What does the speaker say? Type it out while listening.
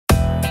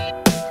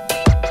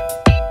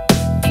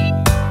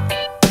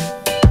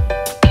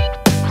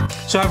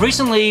So I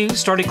recently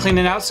started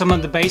cleaning out some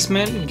of the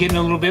basement, getting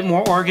a little bit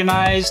more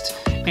organized,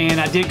 and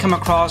I did come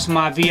across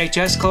my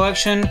VHS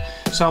collection.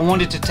 So I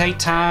wanted to take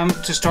time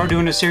to start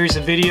doing a series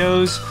of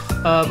videos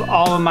of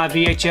all of my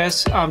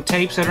VHS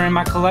tapes that are in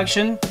my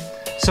collection.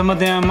 Some of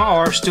them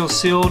are still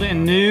sealed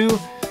and new.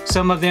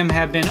 Some of them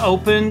have been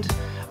opened.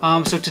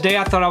 So today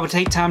I thought I would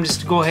take time just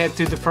to go ahead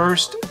through the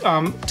first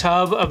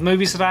tub of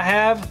movies that I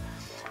have.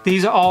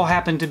 These all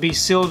happen to be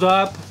sealed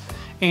up,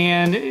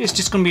 and it's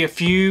just going to be a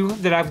few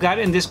that I've got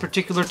in this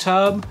particular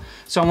tub.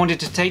 So I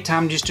wanted to take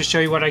time just to show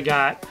you what I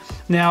got.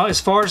 Now,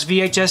 as far as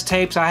VHS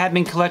tapes, I have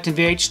been collecting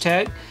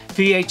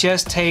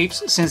VHS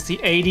tapes since the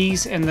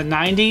 80s and the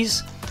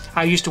 90s.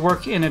 I used to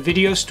work in a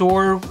video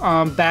store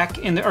back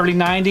in the early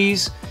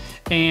 90s,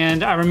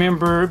 and I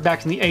remember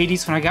back in the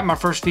 80s when I got my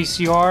first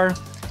VCR,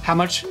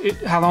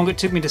 how long it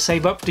took me to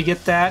save up to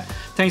get that.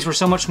 Things were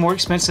so much more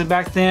expensive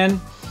back then.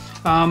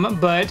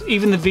 But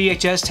even the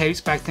VHS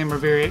tapes back then were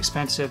very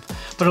expensive.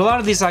 But a lot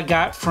of these I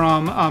got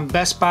from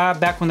Best Buy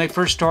back when they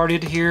first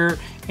started here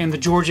in the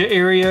Georgia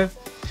area.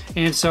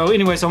 And so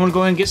anyways, I want to go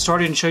ahead and get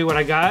started and show you what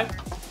I got.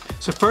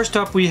 So first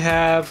up we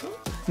have,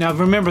 now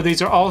remember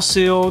these are all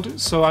sealed,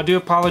 so I do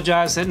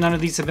apologize that none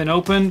of these have been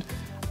opened.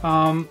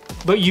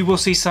 But you will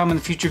see some in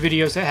future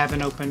videos that have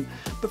been opened.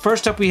 But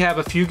first up we have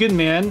A Few Good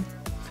Men.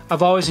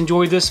 I've always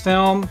enjoyed this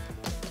film,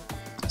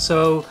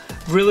 so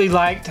really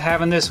liked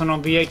having this one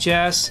on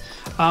VHS.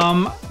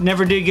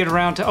 Never did get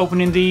around to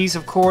opening these,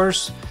 of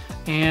course,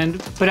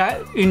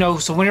 but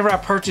so whenever I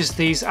purchased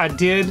these, I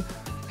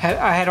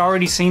had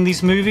already seen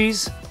these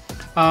movies,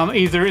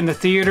 either in the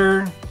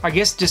theater, I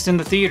guess just in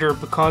the theater,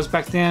 because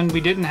back then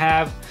we didn't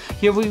have,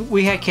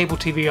 we had cable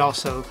TV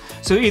also.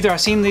 So either I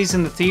seen these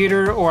in the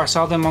theater or I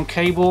saw them on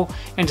cable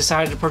and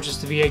decided to purchase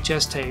the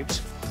VHS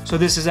tapes. So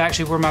this is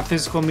actually where my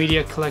physical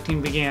media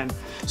collecting began.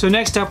 So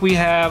next up we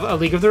have A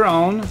League of Their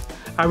Own.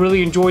 I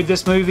really enjoyed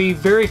this movie,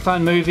 very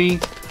fun movie,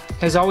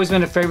 has always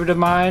been a favorite of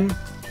mine,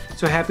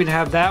 so happy to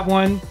have that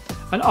one.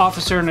 An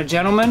Officer and a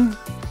Gentleman,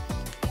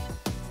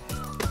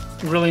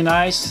 really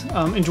nice,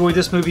 enjoyed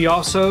this movie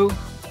also.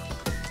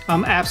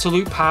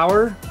 Absolute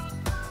Power,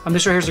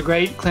 this right here is a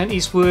great Clint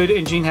Eastwood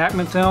and Gene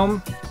Hackman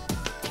film.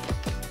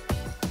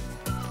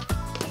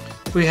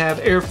 We have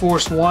Air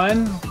Force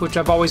One, which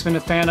I've always been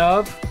a fan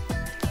of.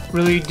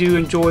 Really do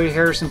enjoy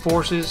Harrison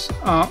Ford's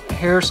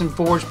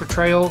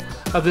portrayal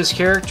of this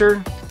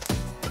character.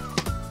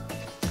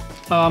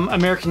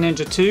 American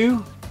Ninja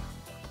 2.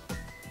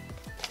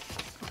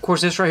 Of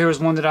course, this right here is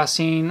one that I've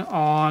seen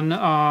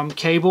on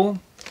cable.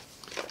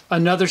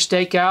 Another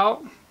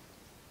Stakeout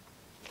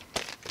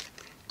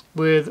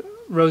with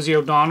Rosie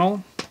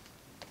O'Donnell.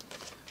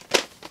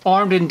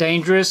 Armed and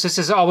Dangerous. This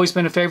has always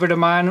been a favorite of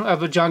mine,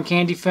 of a John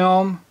Candy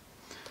film.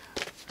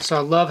 So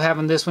I love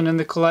having this one in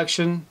the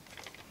collection.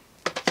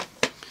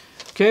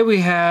 Okay,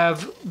 we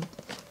have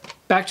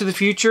Back to the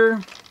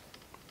Future,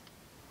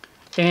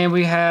 and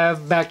we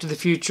have Back to the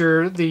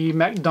Future, the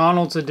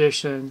McDonald's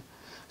edition.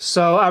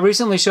 So I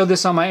recently showed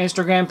this on my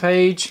Instagram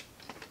page.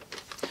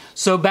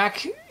 So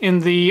back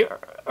in the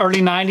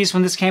early 90s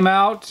when this came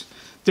out,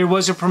 there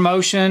was a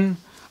promotion.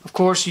 Of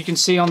course, you can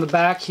see on the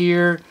back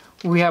here,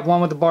 we have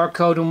one with a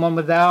barcode and one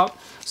without.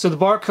 So the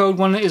barcode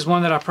one is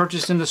one that I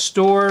purchased in the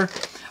store.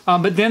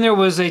 But then there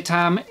was a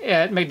time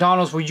at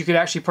McDonald's where you could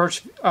actually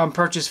purchase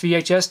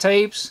VHS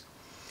tapes.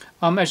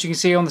 As you can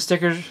see on the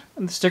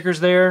stickers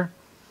there,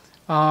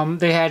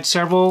 they had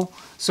several.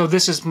 So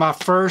this is my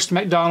first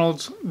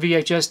McDonald's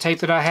VHS tape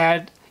that I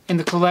had in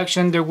the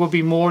collection. There will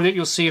be more that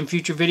you'll see in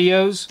future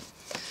videos.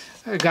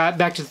 I got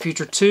Back to the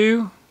Future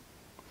 2.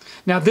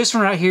 Now this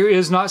one right here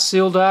is not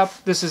sealed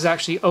up. This is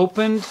actually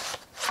opened.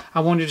 I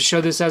wanted to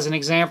show this as an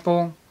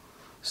example.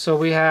 So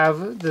we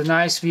have the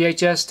nice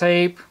VHS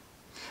tape.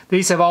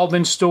 These have all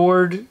been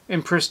stored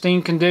in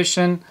pristine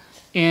condition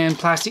in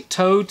plastic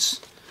totes.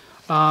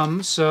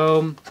 This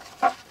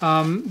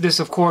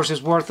of course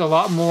is worth a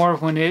lot more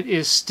when it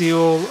is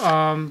still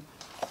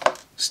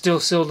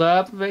sealed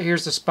up. But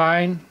here's the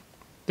spine.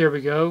 There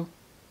we go.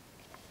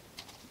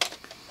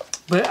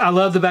 But I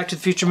love the Back to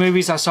the Future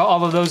movies. I saw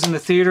all of those in the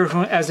theater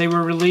as they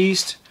were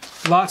released.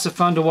 Lots of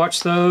fun to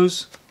watch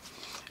those.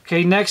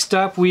 Okay, next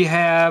up we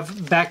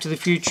have Back to the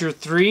Future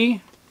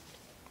 3.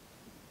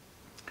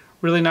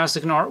 Really nice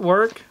looking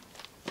artwork.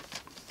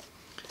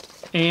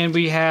 And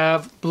we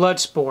have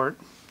Bloodsport.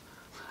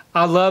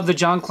 I love the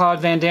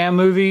Jean-Claude Van Damme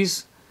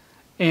movies.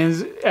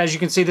 And as you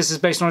can see, this is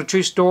based on a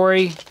true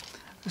story.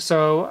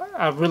 So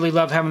I really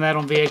love having that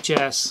on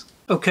VHS.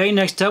 Okay,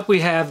 next up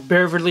we have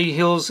Beverly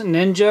Hills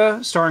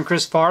Ninja, starring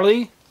Chris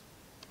Farley.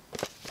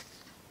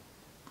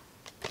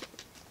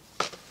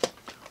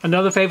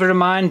 Another favorite of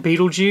mine,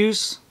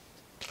 Beetlejuice.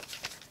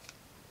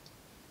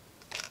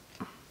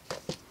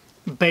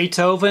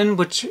 Beethoven,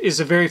 which is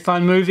a very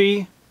fun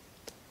movie.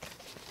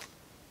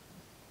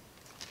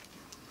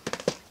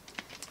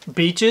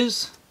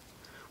 Beaches,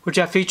 which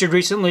I featured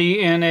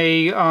recently in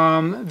a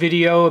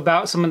video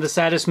about some of the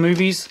saddest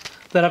movies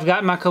that I've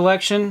got in my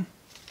collection.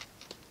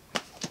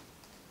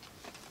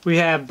 We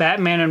have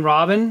Batman and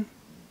Robin,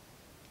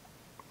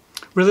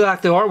 Really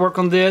like the artwork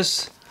on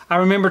this. I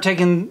remember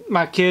taking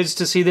my kids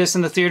to see this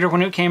in the theater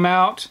when it came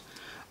out.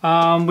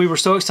 We were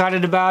so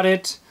excited about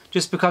it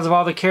just because of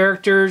all the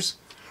characters.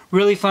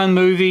 Really fun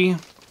movie.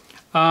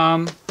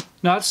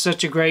 Not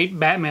such a great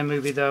Batman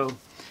movie though.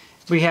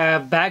 We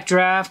have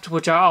Backdraft,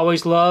 which I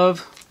always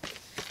love.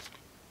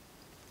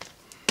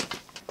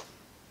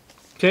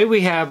 Okay,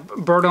 we have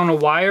Bird on a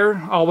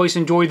Wire. Always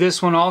enjoy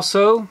this one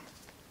also.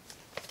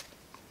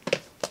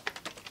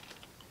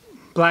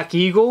 Black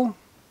Eagle.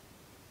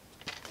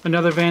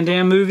 Another Van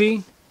Damme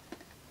movie.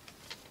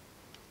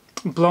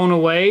 Blown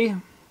Away.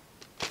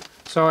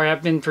 Sorry,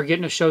 I've been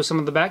forgetting to show some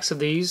of the backs of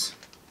these.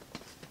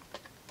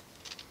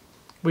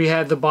 We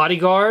had The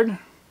Bodyguard.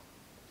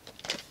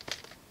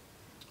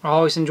 I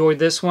always enjoyed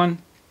this one.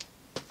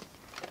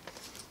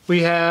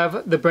 We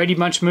have the Brady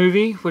Bunch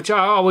movie, which I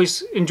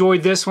always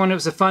enjoyed this one. It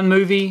was a fun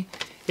movie.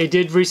 It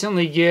did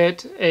recently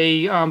get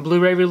a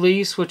Blu-ray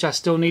release, which I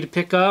still need to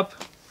pick up.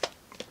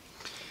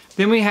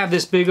 Then we have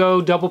this big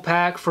old double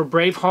pack for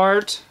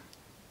Braveheart.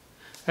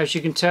 As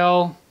you can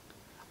tell,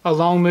 a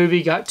long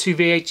movie, got 2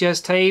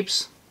 VHS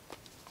tapes.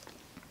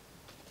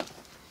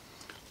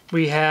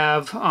 We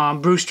have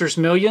Brewster's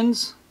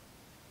Millions.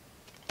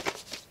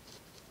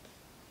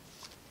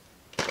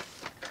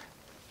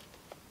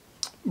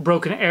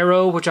 Broken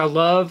Arrow, which I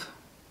love.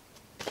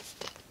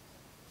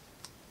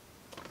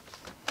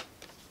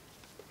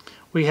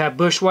 We have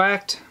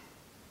Bushwhacked.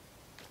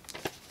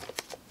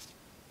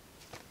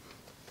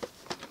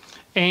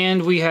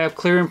 And we have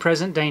Clear and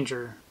Present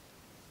Danger.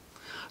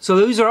 So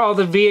those are all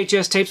the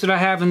VHS tapes that I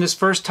have in this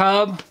first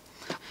tub.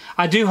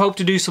 I do hope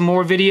to do some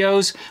more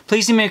videos.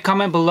 Please leave me a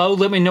comment below.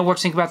 Let me know what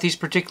you think about these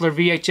particular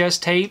VHS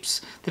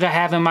tapes that I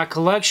have in my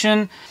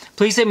collection.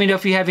 Please let me know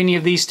if you have any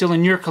of these still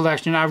in your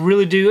collection. I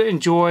really do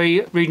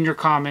enjoy reading your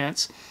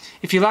comments.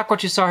 If you like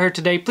what you saw here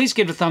today, please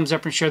give it a thumbs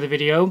up and share the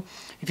video.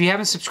 If you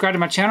haven't subscribed to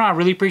my channel, I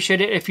really appreciate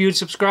it if you would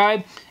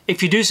subscribe.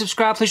 If you do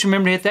subscribe, please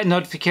remember to hit that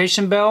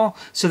notification bell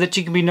so that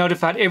you can be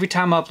notified every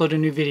time I upload a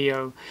new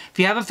video. If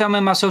you haven't found me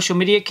on my social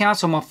media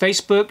accounts, I'm on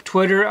Facebook,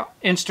 Twitter,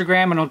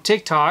 Instagram, and on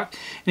TikTok.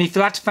 And if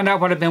you'd like to find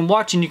out what I've been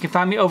watching, you can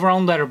find me over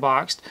on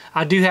Letterboxd.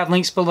 I do have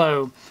links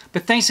below.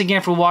 But thanks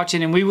again for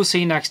watching, and we will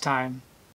see you next time.